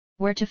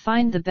Where to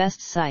find the best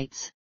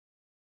sites.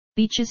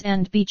 Beaches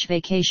and beach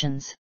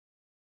vacations.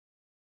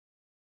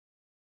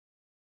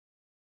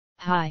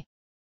 Hi.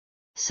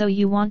 So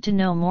you want to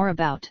know more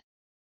about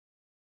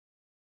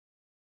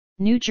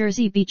New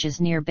Jersey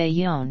beaches near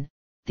Bayonne?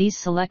 These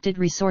selected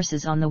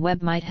resources on the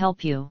web might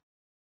help you.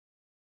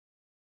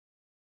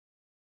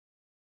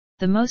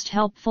 The most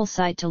helpful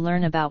site to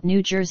learn about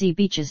New Jersey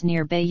beaches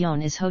near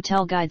Bayonne is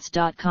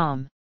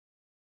hotelguides.com.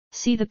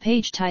 See the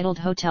page titled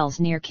Hotels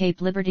near Cape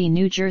Liberty,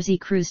 New Jersey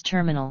Cruise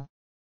Terminal.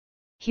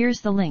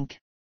 Here's the link.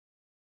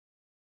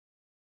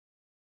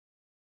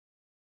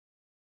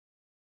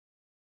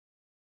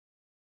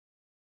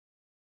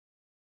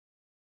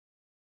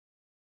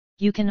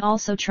 You can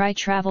also try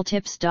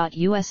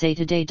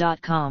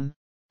traveltips.usatoday.com,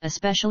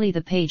 especially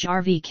the page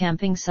RV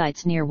camping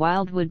sites near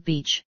Wildwood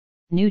Beach,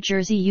 New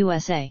Jersey,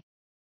 USA.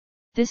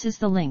 This is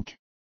the link.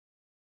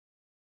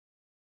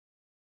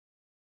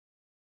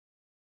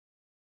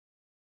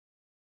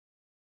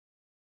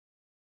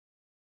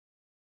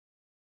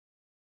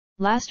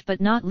 Last but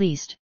not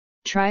least,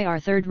 try our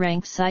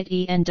third-ranked site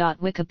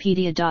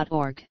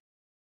en.wikipedia.org.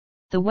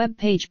 The web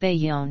page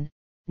Bayonne,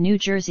 New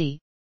Jersey,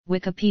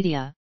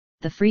 Wikipedia,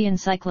 the free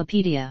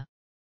encyclopedia.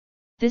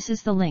 This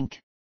is the link.